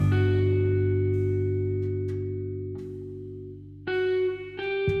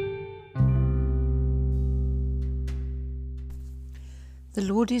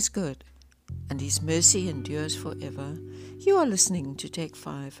The Lord is good, and His mercy endures forever. You are listening to Take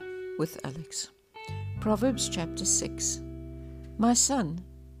 5 with Alex. Proverbs chapter 6. My son,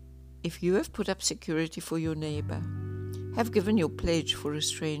 if you have put up security for your neighbor, have given your pledge for a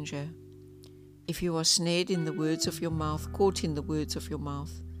stranger, if you are snared in the words of your mouth, caught in the words of your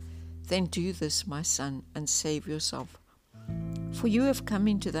mouth, then do this, my son, and save yourself. For you have come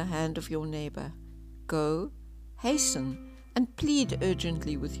into the hand of your neighbor. Go, hasten, and plead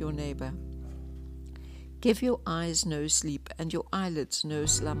urgently with your neighbor. Give your eyes no sleep and your eyelids no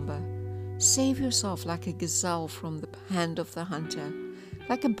slumber. Save yourself like a gazelle from the hand of the hunter,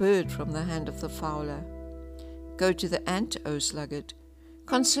 like a bird from the hand of the fowler. Go to the ant, O sluggard.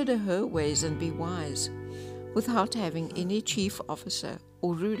 Consider her ways and be wise. Without having any chief officer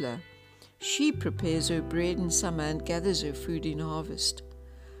or ruler, she prepares her bread in summer and gathers her food in harvest.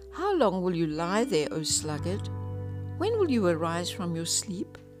 How long will you lie there, O sluggard? When will you arise from your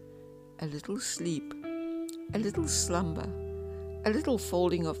sleep? A little sleep, a little slumber, a little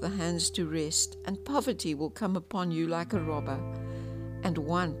folding of the hands to rest, and poverty will come upon you like a robber, and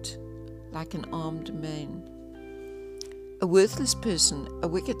want like an armed man. A worthless person, a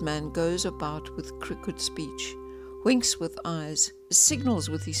wicked man, goes about with crooked speech, winks with eyes, signals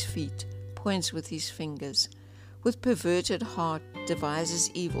with his feet, points with his fingers, with perverted heart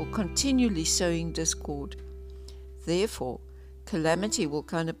devises evil, continually sowing discord. Therefore, calamity will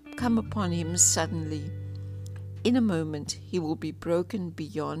come upon him suddenly. In a moment, he will be broken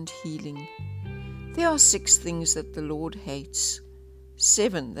beyond healing. There are 6 things that the Lord hates,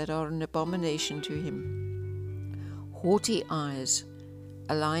 7 that are an abomination to him: haughty eyes,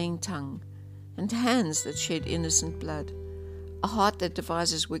 a lying tongue, and hands that shed innocent blood, a heart that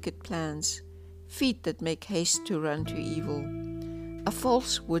devises wicked plans, feet that make haste to run to evil, a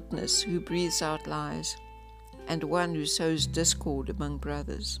false witness who breathes out lies, and one who sows discord among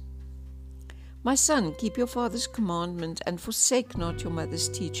brothers. My son, keep your father's commandment and forsake not your mother's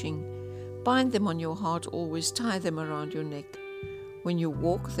teaching. Bind them on your heart always, tie them around your neck. When you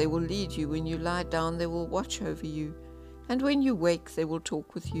walk, they will lead you. When you lie down, they will watch over you. And when you wake, they will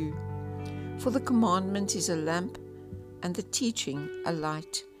talk with you. For the commandment is a lamp, and the teaching a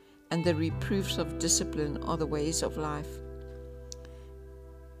light, and the reproofs of discipline are the ways of life,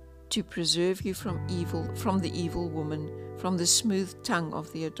 to preserve you from the evil woman, from the smooth tongue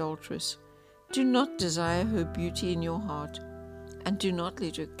of the adulteress. Do not desire her beauty in your heart, and do not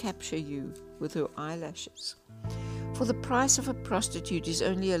let her capture you with her eyelashes. For the price of a prostitute is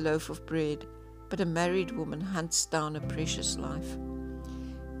only a loaf of bread, but a married woman hunts down a precious life.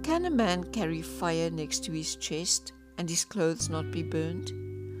 Can a man carry fire next to his chest, and his clothes not be burnt?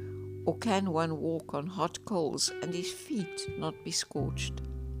 Or can one walk on hot coals, and his feet not be scorched?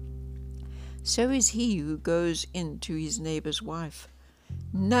 So is he who goes in to his neighbor's wife.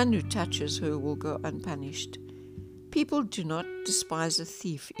 None who touches her will go unpunished. People do not despise a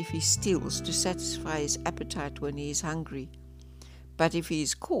thief if he steals to satisfy his appetite when he is hungry. But if he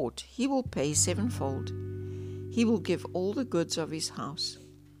is caught, he will pay 7-fold. He will give all the goods of his house.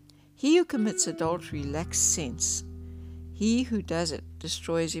 He who commits adultery lacks sense. He who does it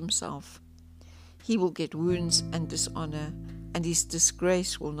destroys himself. He will get wounds and dishonor, and his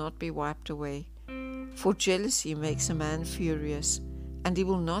disgrace will not be wiped away. For jealousy makes a man furious, and he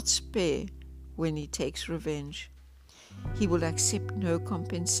will not spare when he takes revenge. He will accept no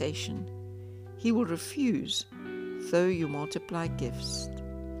compensation. He will refuse, though you multiply gifts.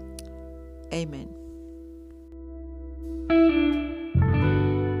 Amen.